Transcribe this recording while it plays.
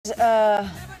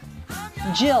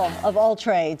Jill of all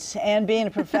trades, and being a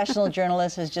professional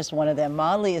journalist is just one of them.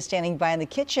 Molly is standing by in the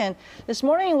kitchen this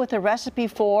morning with a recipe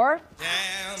for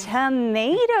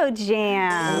tomato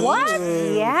jam. What?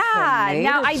 Yeah. Tomato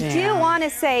now I jam. do want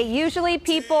to say, usually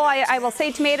people, I will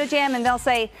say tomato jam and they'll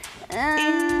say,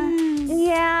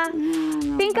 yeah.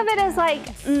 Think of it as like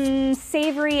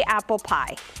savory apple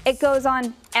pie. It goes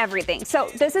on everything. So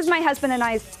this is my husband and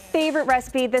I's favorite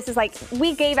recipe. This is like,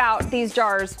 we gave out these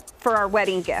jars for our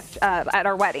wedding gift at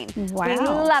our wedding. Wow. We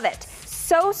love it.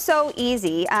 So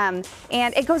easy, and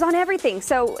it goes on everything.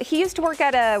 So he used to work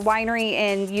at a winery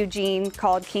in Eugene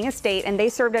called King Estate, and they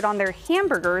served it on their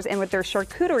hamburgers and with their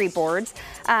charcuterie boards.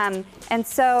 And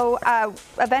so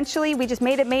eventually we just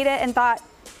made it and thought,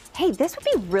 hey, this would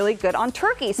be really good on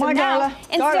turkey. So now,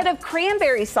 instead of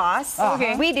cranberry sauce,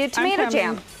 we do tomato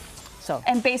jam. So,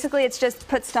 And basically it's just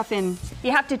put stuff in.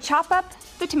 You have to chop up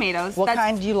the tomatoes. what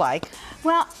kind do you like?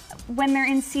 Well, when they're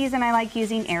in season, I like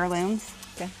using heirlooms.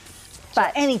 Okay.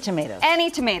 But So any tomatoes.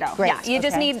 Any tomato. Great,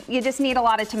 Yeah, you just need a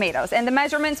lot of tomatoes. And the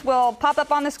measurements will pop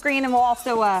up on the screen, and we'll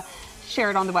also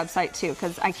share it on the website too,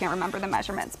 because I can't remember the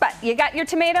measurements. But you got your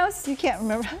tomatoes? You can't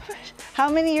remember. How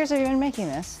many years have you been making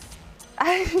this?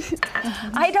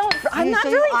 I'm not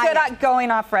really good at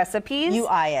going off recipes. You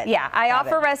eye it. Yeah, I Got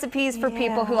offer it. recipes for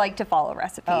people who like to follow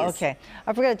recipes. Oh, okay.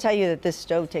 I forgot to tell you that this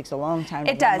stove takes a long time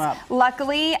to It warm does. up.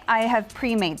 Luckily, I have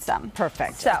pre-made some.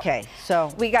 Perfect. So, okay,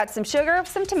 so we got some sugar,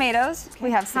 some tomatoes.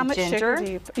 We have some How much ginger.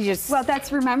 sugar do you just? Well,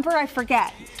 remember, I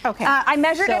forget. Okay. I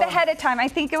measured it So- ahead of time. I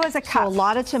think it was a cup. a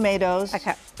lot of tomatoes.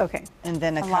 Okay. And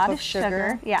then a A cup lot of of sugar.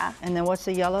 sugar, yeah. And then what's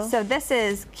the yellow? So this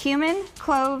is cumin,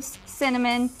 cloves,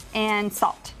 cinnamon, and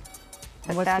salt. And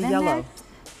Put what's that the in yellow? there.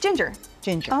 Ginger.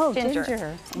 Ginger. Oh, Ginger.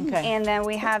 ginger. Okay. And then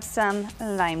we have some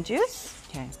lime juice.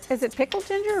 Okay. Is it pickled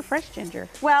ginger or fresh ginger?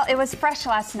 Well, it was fresh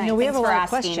last night. No, we have Thanks a for lot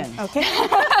of asking. questions. Okay.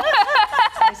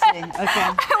 I see.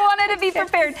 Okay. I wanted to be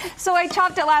prepared. So I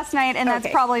chopped it last night, and that's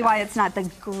Okay. probably why it's not the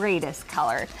greatest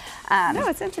color. No,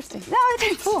 it's interesting. No,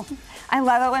 it's cool. I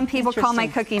love it when people call my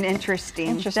Interesting. cooking interesting.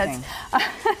 Interesting.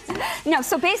 No,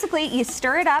 so basically you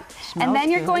stir it up, Smells and then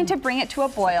you're good. going to bring it to a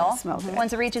boil. smells good.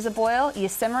 Once it reaches a boil, you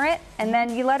simmer it, and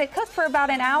then you let it cook for about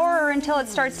an hour or until it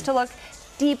starts to look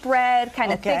deep red,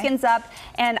 kind of Okay. thickens up.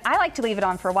 And I like to leave it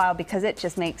on for a while because it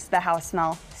just makes the house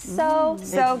smell so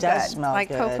It good. does smell Like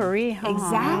good. potpourri. Huh?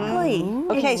 Exactly.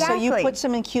 Okay, so you Exactly. put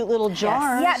some in cute little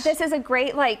jars. Yeah, this is a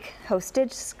great like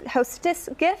hostess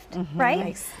gift, right?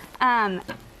 Nice.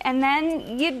 And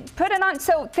then you put it on.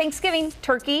 So Thanksgiving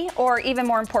turkey, or even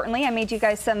more importantly, I made you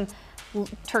guys some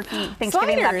turkey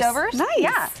Thanksgiving Sliders. leftovers.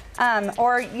 Nice. Yeah.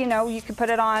 Or you could put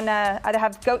it on. I'd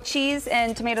have goat cheese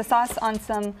and tomato sauce on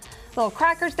some little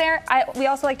crackers there. We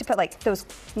also like to put like those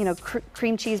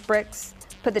cream cheese bricks.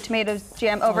 Put the tomato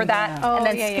jam over that, yeah. and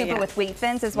then Oh, yeah, scoop yeah. it with wheat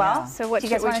thins as well. Yeah. So what Do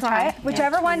you guys should we want to try? it?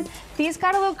 Whichever one. These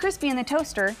got a little crispy in the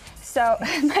toaster, so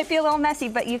it might be a little messy,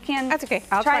 but you can That's okay.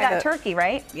 I'll try try that the- turkey,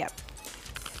 right? Yep.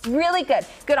 Really good.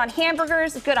 Good on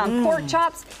hamburgers, good on pork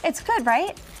chops. It's good,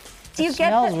 right? Do you It get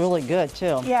smells the... really good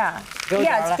too. Yeah. Go,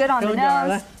 yeah, Darla. it's good on Go, the Darla.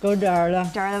 nose. Go, Darla.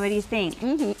 Darla, what do you think?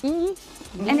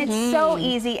 And it's so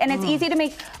easy, and it's easy to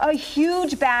make a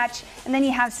huge batch, and then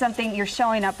you have something, you're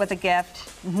showing up with a gift,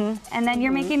 and then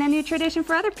you're making a new tradition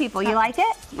for other people. You like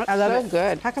it? I love so it.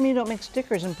 good. How come you don't make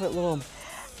stickers and put little?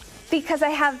 Because I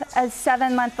have a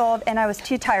 7-month-old, and I was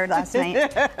too tired last night.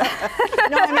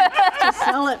 No, I mean to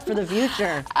sell it for the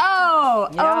future. Oh,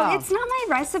 Yeah. it's not my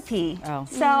recipe. Oh.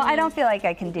 So I don't feel like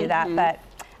I can do that, but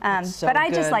so I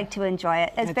just good. like to enjoy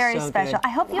it. It's It's very so special. good. I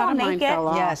hope you A lot all of mine make it. fell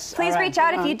off. Yes. Please all right. reach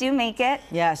out if you do make it.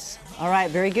 Yes. All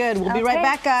right. Very good. We'll be right Okay.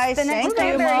 back, guys. Spinach Thank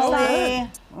you, cranberry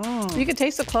Molly. You can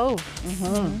taste the clove.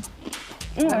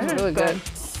 That's really good.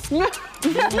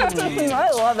 I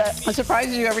love it. It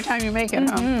surprises you every time you make it.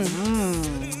 Huh?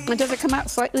 And does it come out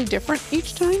slightly different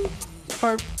each time,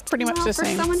 or pretty much the For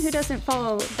same? someone who doesn't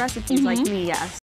follow recipes like me, yes.